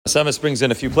Emes brings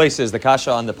in a few places the kasha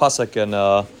on the pasuk and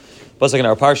pasuk in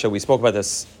our parsha. We spoke about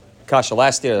this kasha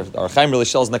last year. Our Chaim really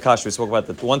shells in the kasha. We spoke about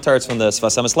the one teretz from the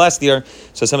Sfas last year.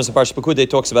 So Emes in Parshas Pikudei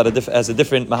talks about as a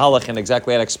different mahalach and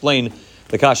exactly how to explain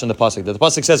the kasha in the pasuk. The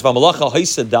pasuk says v'malacha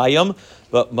haisa dayam,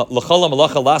 but lachala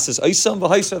malacha lasis oisam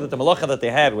v'haiser, that the malacha that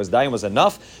they had was dayam was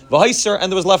enough v'haiser,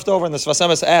 and there was left over. And the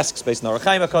Sfas asks based on our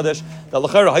Chaim Hakadosh that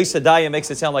lachara haisa dayam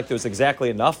makes it sound like there was exactly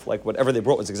enough, like whatever they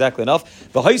brought was exactly enough.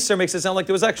 V'haiser makes it sound like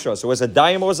there was extra. So was it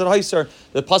dayam or was it haiser?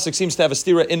 The pasuk seems to have a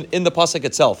stira in the pasuk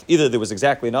itself. Either there was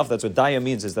exactly enough. That's what dayam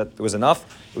means, is that there was enough.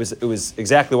 It was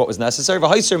exactly what was necessary.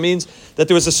 V'haiser means that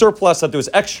there was a surplus, that there was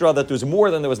extra, that there was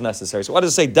more than there was necessary. So what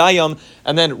does it say dayam?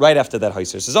 And then right after that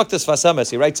haiser. So Zaktas Sfas,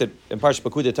 he writes it in Parshas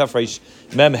Pikudei Tafresh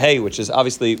Mem Hey, which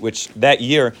that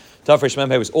year Tafresh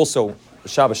Mem Hey was also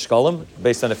Shabbos Shkalim,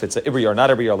 based on if it's every year or not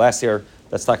every year. Last year,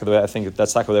 that's not the way I think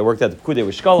that's not the way they worked out. The Pikudei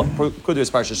was Shkalim, Pikudei was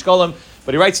Parshas Shkalim,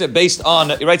 but he writes it based on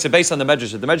the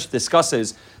Medrash. The Medrash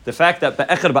discusses the fact that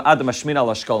Be'echer ba'adam hashmin al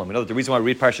shkalim. You know, the reason why we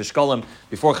read Parshas Shkalim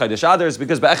before Chodesh Adar is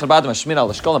because Be'echer ba'adam hashmin al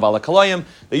shkalim ala kalayim.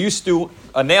 They used to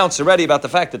announce already about the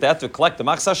fact that they have to collect the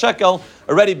machzah shekel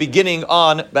already beginning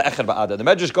on Be'echer ba'adar. The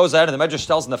Medrash goes out and the Medrash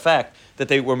tells them the fact that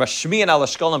they were mashmiin al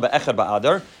shkalim Be'echer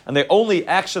ba'adar, and they only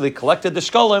actually collected the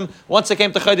shkalim once they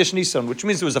came to Chodesh Nisan, which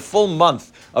means there was a full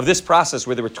month of this process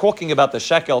where they were talking about the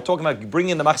shekel, talking about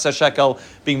bringing the machzah shekel,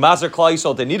 being mazer klal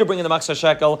yisrael. They need to bring in the machzah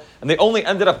shekel, and they only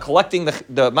ended up collecting the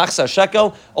machzah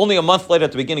shekel only a month later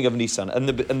at the beginning of Nisan. And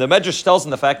the Medrash tells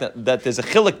them the fact that there's a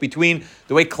chiluk between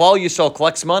the way klal yisrael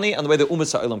collects money and the way the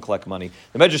umas ha'olam collect money.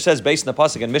 The Medrash says, based on the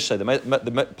pasuk and Mishlei,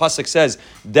 the pasuk says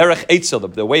derech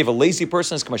eitzel, the way of a lazy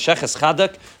person is k'masheches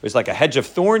chadak. There's like a hedge of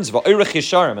thorns, va'orech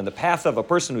yisharim, and the path of a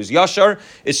person who's yashar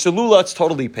is shalula. It's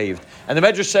totally paved. And the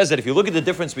Medrash says that if you look at the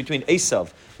difference between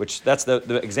Esav, which that's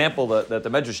the example that the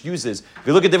Medrash uses, if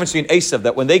you look at the difference between Esav,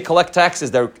 that when they collect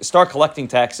taxes, they start collecting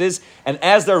taxes, and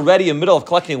as they're ready in the middle of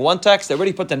collecting one tax, they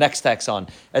already put the next tax on.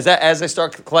 As they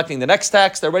start collecting the next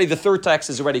tax, they're ready. The third tax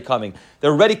is already coming.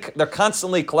 They're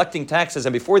constantly collecting taxes,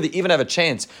 and before they even have a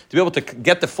chance to be able to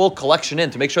get the full collection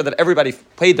in, to make sure that everybody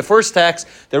paid the first tax,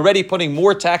 they're already putting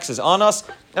more taxes on us.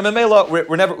 And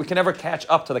Mamela, we can never catch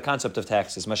up to the concept of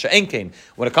taxes. Masha Enkein.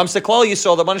 When it comes to Klal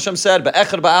Yisrael, the Banisham said,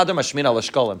 "Be'echer ba'adar mashmin al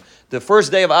shkalim." The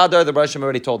first day of Adar, the Banisham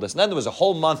already told us. And then there was a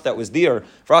whole month that was there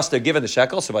for us to give in the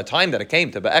shekel. So by the time that it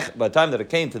came to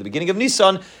the beginning of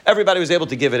Nisan, everybody was able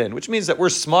to give it in, which means that we're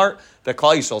smart. That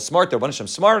Klal Yisrael is smart. The Banisham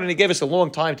smart, and he gave us a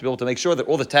long time to be able to make sure that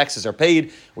all the taxes are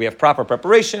paid. We have proper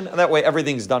preparation, and that way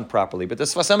everything's done properly. But the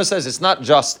Sfas says it's not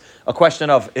just a question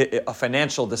of a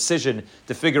financial decision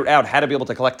to figure out how to be able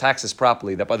to collect taxes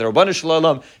properly, that by the Rabbanu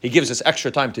Shalom, he gives us extra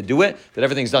time to do it, that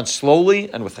everything's done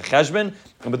slowly and with a cheshbon,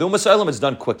 and with the Umas Ha'olam, it's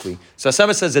done quickly. So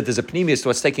Emes says that there's a pnimius to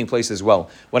what's taking place as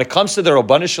well. When it comes to the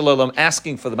Rabbanu Shalom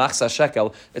asking for the machzah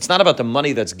shekel, it's not about the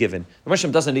money that's given. The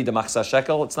Moshe doesn't need the machzah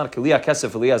shekel. It's not a kiliyah kesef,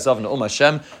 kiliyah zav, na'um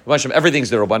Hashem. Moshe, everything's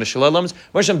the Rabbanu Shalom's.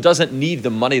 Moshe doesn't need the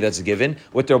money that's given.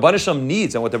 What the Rabbanu Shalom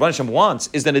needs and what the Rabbanu Shalom wants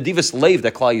is the nedivus leiv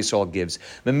that Klal Yisrael gives.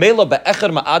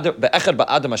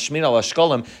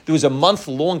 There was a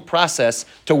month-long process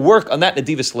to work on that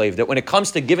nedivus slave. That when it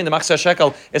comes to giving the machzah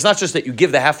shekel, it's not just that you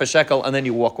give the half a shekel and then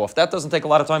you walk off. That doesn't take a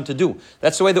lot of time to do.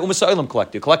 That's the way the umas ha'olam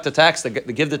collect. You collect the tax, they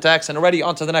give the tax, and already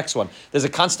on to the next one. There's a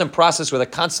constant process where they're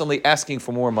constantly asking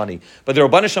for more money. But the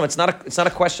Rabbanan Shalom, it's not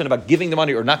a question about giving the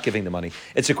money or not giving the money.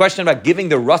 It's a question about giving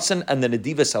the ratzon and the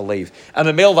nedivus halev. And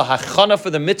the male, the hachana for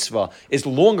the mitzvah is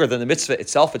longer than the mitzvah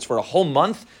itself. It's for a whole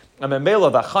month. And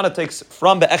Memela, the Chana takes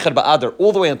from Be'echer ba'adar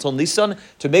all the way until Nisan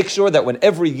to make sure that when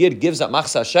every Yid gives that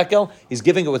machzah shekel, he's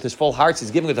giving it with his full heart,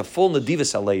 he's giving it with a full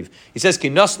nedivus halev. He says,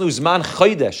 Ki nasnu zman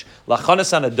chodesh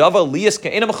lachanas hanadava liyas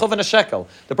ke'ena mechoven shekel.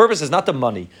 The purpose is not the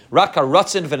money. Rak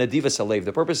haratzin v'nedivus halev.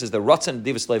 The purpose is the ratzin and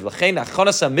nedivus halev. L'chein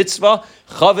hachanas mitzvah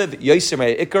chaviv yoser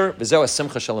me'ikar v'zeu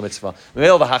simcha shel mitzvah.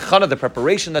 Memela, the hachana, the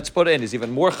preparation that's put in is even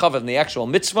more chaviv than the actual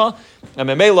mitzvah. And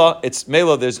Memela,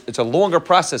 it's a longer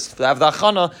process to have the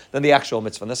hachana than the actual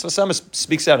mitzvah. And the Sfas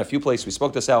speaks out in a few places. We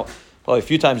spoke this out probably a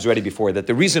few times already before, that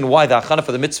the reason why the achana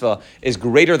for the mitzvah is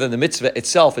greater than the mitzvah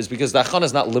itself is because the achana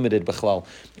is not limited b'chlal.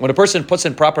 When a person puts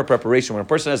in proper preparation, when a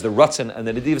person has the ratzon and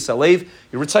the nedivus halev,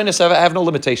 your ritzainus have no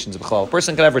limitations b'chlal. A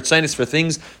person can have ritzainus for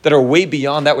things that are way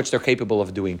beyond that which they're capable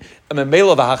of doing. And the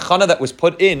mela, the hachana that was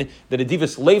put in, the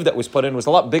nedivus halev that was put in was a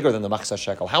lot bigger than the machzah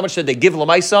shekel. How much did they give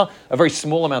l'maisa? A very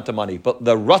small amount of money. But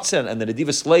the ratzon and the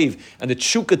nedivus halev and the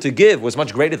tshuka to give was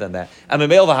much greater than that. And the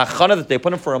mela, the hachana that they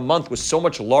put in for a month was so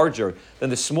much larger than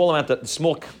the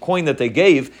small coin that they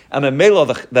gave. And the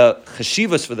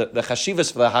chashivas for the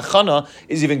hachana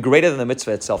is even greater than the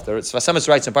mitzvah itself. Sfas Emes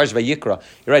writes in Parshas Vayakhel,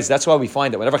 he writes, that's why we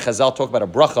find that whenever Chazal talk about a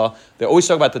bracha, they always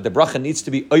talk about that the bracha needs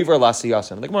to be over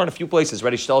l'asiyasan. And the Gemara in a few places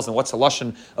already tells them what's the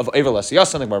lashon of over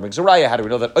l'asiyasan. The Gemara brings a raya. How do we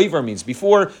know that over means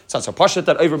before? It's not so pashut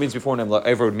that over means before, and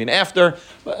over would mean after.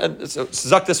 So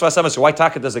why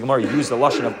taka does the Gemara use the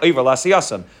lashon of over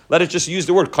l'asiyasan? Let it just use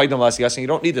the word kaidam l'asiyasan. You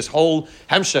don't need this whole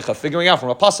hemshech of figuring out from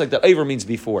a pasuk that over means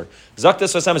before.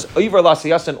 Zaktas Sfas Emes over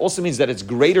l'asiyasan also means that it's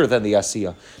greater than the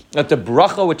asiyah. That the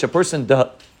bracha which a person does.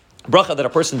 Bracha that a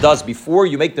person does before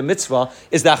you make the mitzvah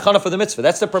is the hachana for the mitzvah.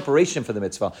 That's the preparation for the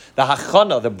mitzvah. The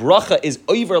hachana, the bracha is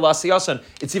over l'asiyasan.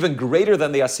 It's even greater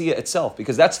than the asiyah itself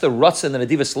because that's the ratzon, the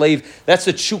nadiva slave. That's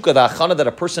the tshuka, the hachana that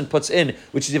a person puts in,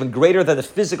 which is even greater than the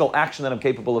physical action that I'm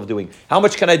capable of doing. How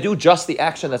much can I do? Just the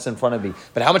action that's in front of me.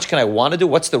 But how much can I want to do?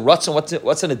 What's the ratzon?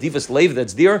 What's a nadiva slave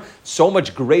that's there? So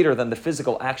much greater than the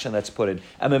physical action that's put in.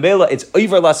 And memela, it's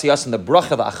over l'asiyasan. The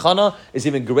bracha, the hachana, is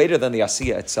even greater than the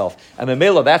asiyah itself. And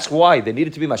memela, that's why they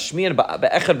needed to be mashmian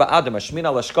ba'echad ba'adam, mashmian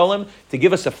al ashkalim, to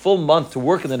give us a full month to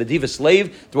work in the nadiva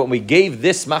slave. When we gave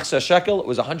this machzah shekel, it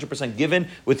was 100% given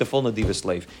with the full nadiva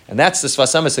slave, and that's the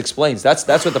Sfas Emes explains. That's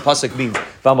what the pasuk means.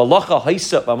 V'amalacha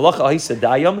haisa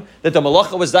dayam. That the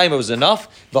malacha was dayam, it was enough.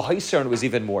 The haisa was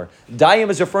even more. Dayam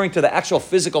is referring to the actual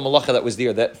physical malacha that was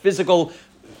there, that physical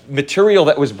material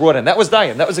that was brought in. That was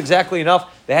dayim. That was exactly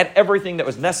enough. They had everything that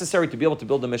was necessary to be able to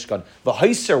build the Mishkan. The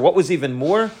Haiser, what was even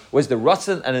more, was the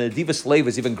Ratzon and a Nadiva slave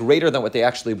was even greater than what they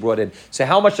actually brought in. So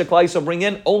how much did Klal Yisrael bring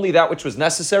in? Only that which was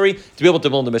necessary to be able to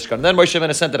build the Mishkan. And then Moshe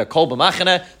Rabbeinu sent it a kol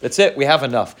b'machane. That's it. We have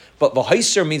enough. But the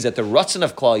Haiser means that the Ratzon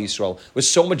of Klal Yisrael was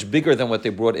so much bigger than what they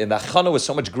brought in. The Chana was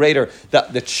so much greater.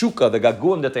 That the Tshuka, the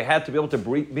Gaguim that they had to be able to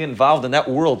be involved in that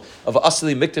world of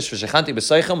Asli Mikdash v'Shechanti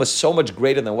b'Seichem was so much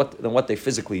greater than what they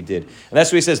physically did. And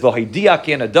that's what he says, Lo haidiya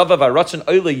ki anadava v'aratzon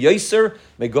oile yoser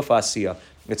megufa asiyah.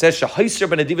 It says, Shahaiser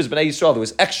ben Nadivas b'nei Yisrael. There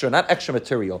was extra, not extra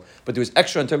material, but there was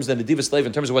extra in terms of the Nadiva slave,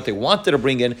 in terms of what they wanted to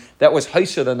bring in. That was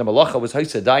Haiser, then the Malacha was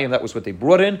Haiser Dayim, that was what they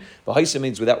brought in. The Haiser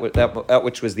means that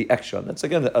which was the extra. And that's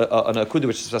again an akudah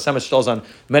which Sfas Emes tells on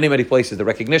many, many places. The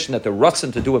recognition that the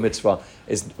Ratzon to do a mitzvah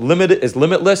is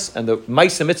limitless, and the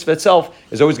Maisa mitzvah itself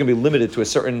is always going to be limited to a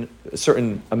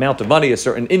certain amount of money, a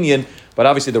certain inyan. But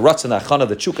obviously the Ratzon, the Achana,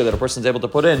 the Chukah that a person is able to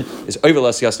put in is over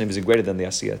l'asiyah, is greater than the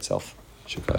asiyah itself. Shukah.